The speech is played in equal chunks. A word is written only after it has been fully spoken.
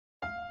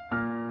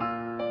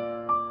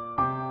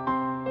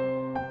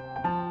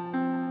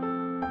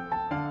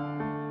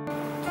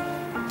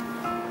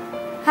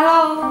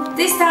Hello,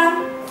 this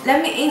time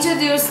let me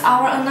introduce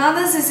our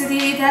another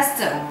CCTV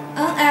tester,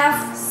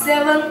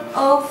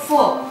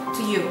 NF-704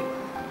 to you,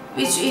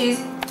 which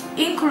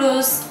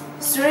includes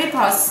 3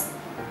 parts: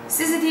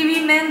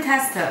 CCTV main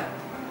tester,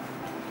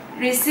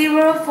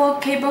 receiver for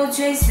cable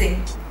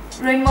tracing,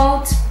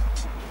 remote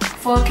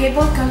for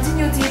cable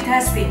continuity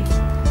testing.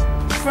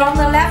 From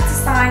the left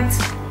side,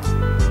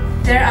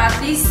 there are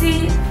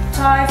DC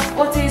 12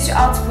 voltage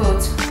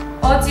output,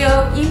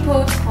 audio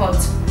input port,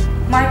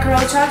 micro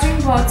charging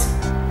port,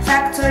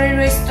 factory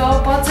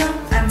restore button,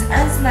 and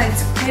Ethernet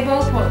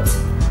cable port.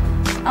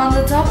 On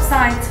the top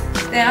side,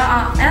 there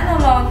are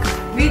analog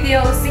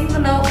video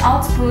signal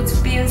output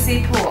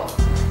BNC port,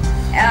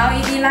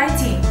 LED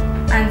lighting,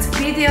 and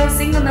video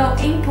signal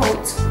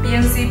input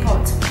BNC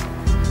port.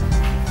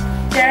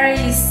 There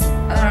is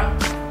a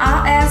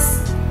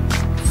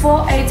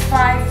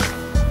RJ45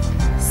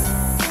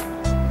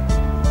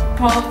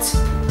 port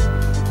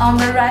on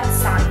the right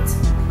side.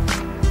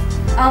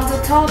 On the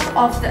top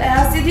of the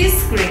LCD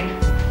screen,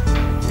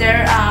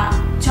 there are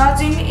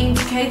charging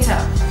indicator,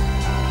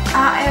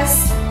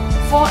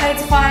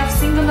 RJ45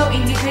 signal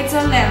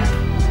indicator lamp,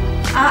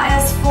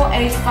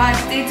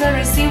 RJ45 data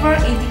receiver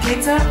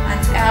indicator,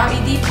 and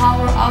LED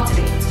power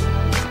outlet.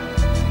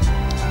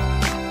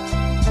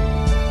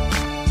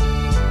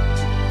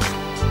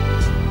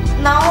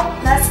 Now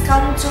let's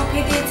come to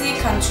PTZ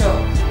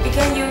control. We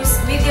can use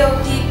video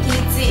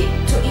PTZ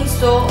to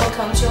install or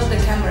control the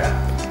camera.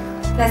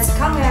 Let's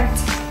connect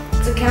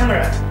the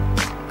camera.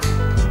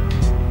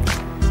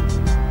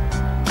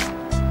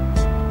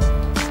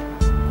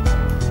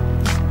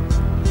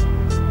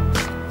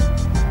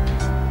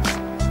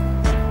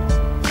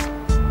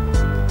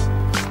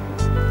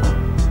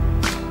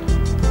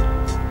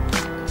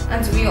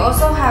 And we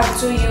also have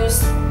to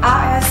use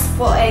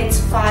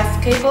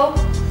RJ45 cable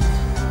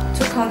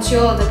to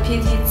control the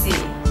PTZ.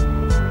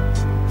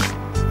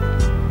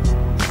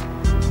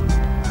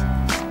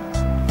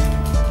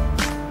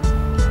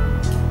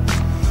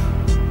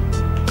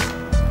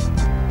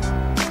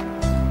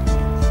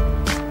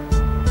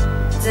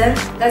 Then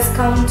let's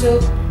come to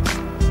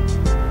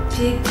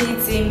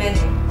PTZ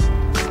menu.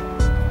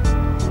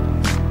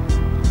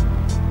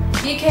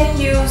 You can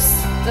use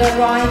the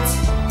right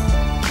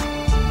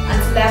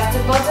and left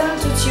button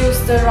to choose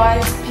the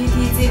right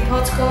PTZ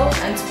protocol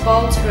and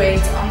baud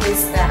rate on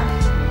this tab.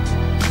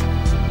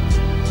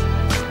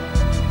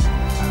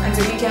 And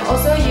we can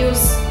also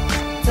use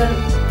the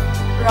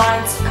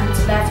right and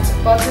left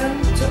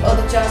button to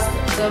adjust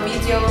the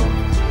video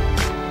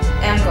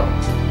angle.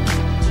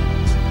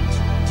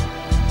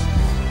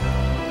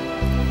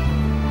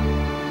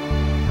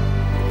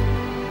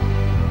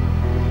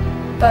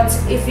 But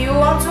if you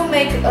want to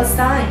make a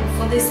sign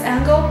for this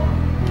angle,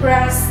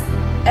 press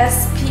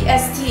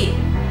SPST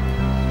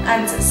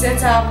and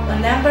set up a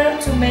number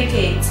to make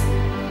it,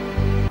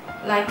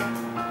 like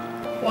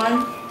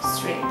 1,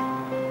 3.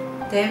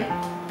 Then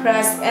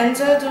press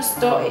Enter to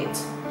store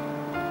it.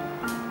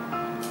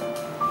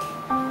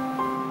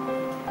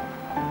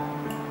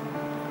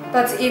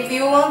 But if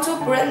you want to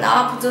bring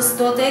up the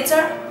store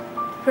data,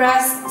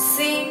 press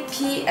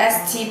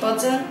CPST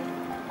button.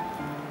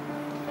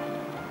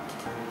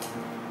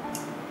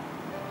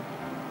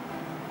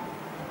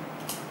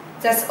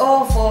 That's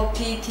all for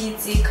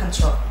PTZ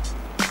control.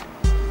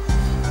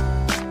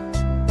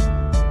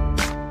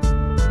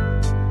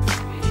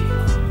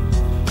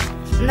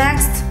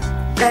 Next,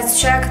 let's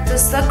check the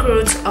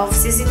circuit of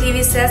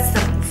CCTV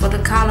system for the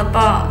color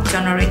bar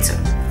generator.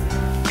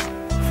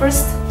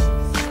 First,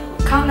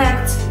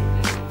 connect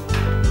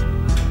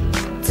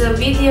the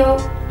video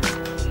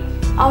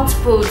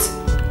output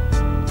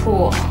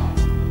port,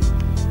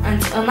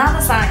 and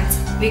another side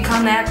we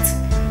connect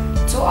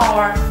to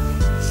our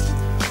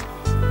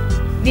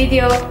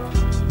video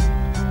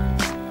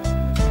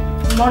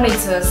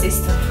monitor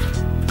system.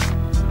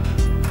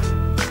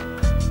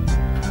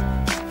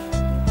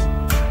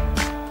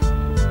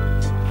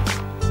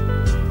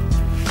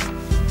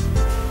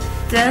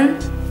 Then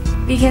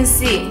we can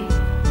see.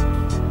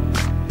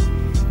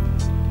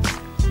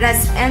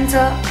 Let's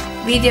enter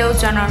video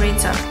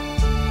generator.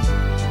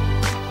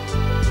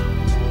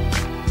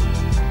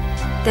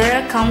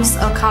 There comes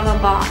a color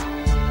bar,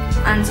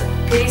 and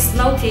please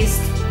notice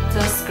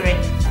the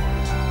screen.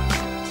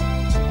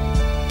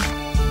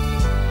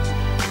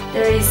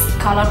 There is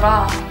color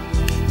bar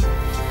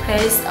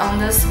placed on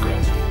the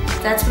screen.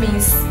 That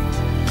means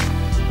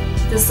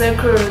the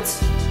circuit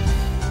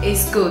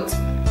is good.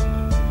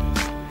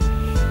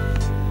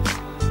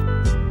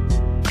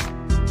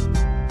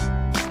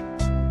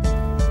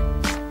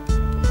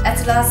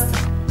 At last,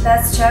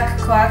 let's check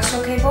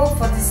coaxial cable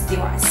for this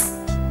device.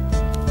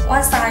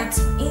 One side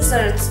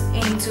insert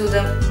into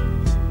the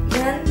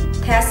main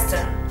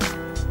tester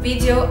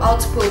video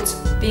output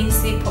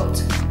BNC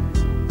port.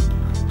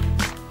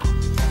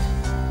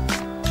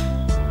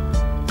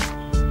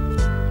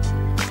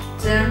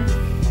 Then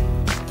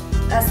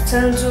let's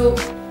turn to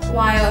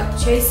wire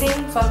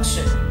tracing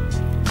function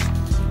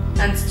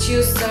and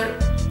choose the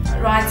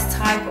right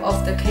type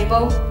of the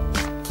cable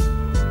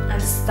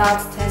and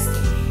start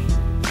testing.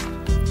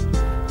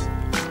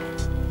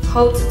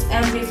 hot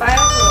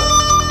amplifier probe.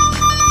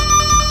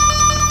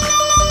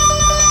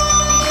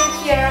 You can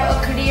hear a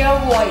clear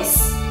voice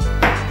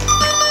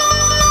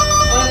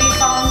when we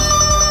found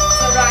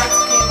the right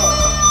cable.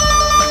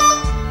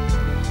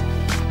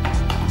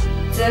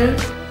 Then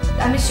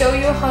let me show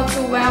you how to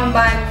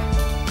wiremap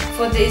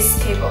for this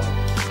cable.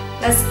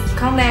 Let's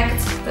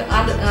connect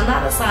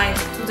another side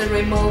to the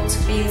remote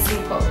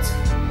BNC port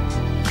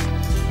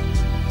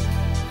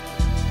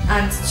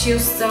and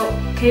choose the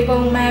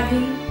cable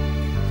mapping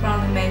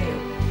from the menu.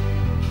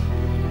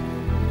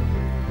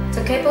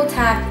 The cable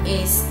type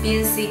is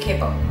BNC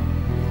cable.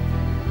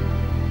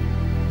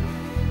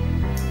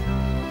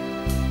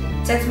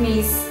 That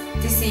means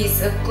this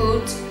is a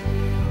good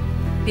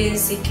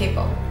BNC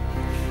cable.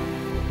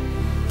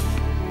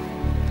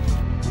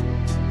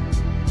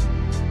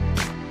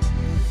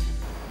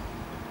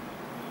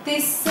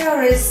 This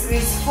series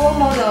with 4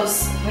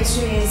 models, which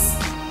is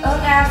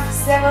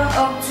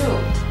NF-702,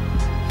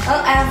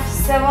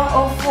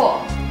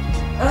 NF-704,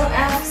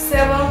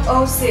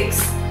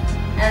 NF-706,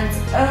 and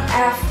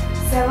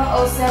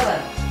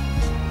NF-707.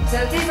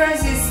 The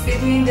differences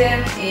between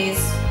them is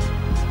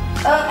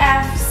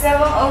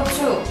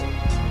NF-702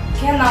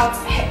 cannot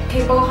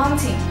cable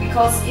hunting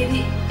because it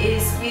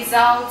is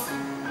without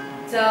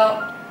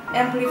the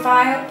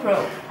amplifier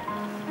probe.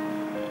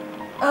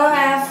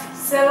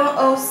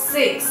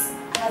 NF-706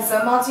 has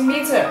a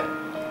multimeter.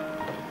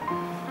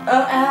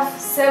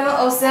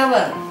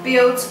 NF-707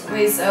 built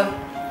with a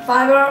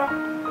fiber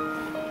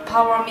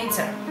power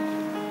meter.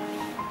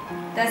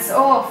 That's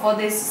all for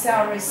this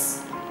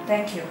series.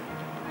 Thank you.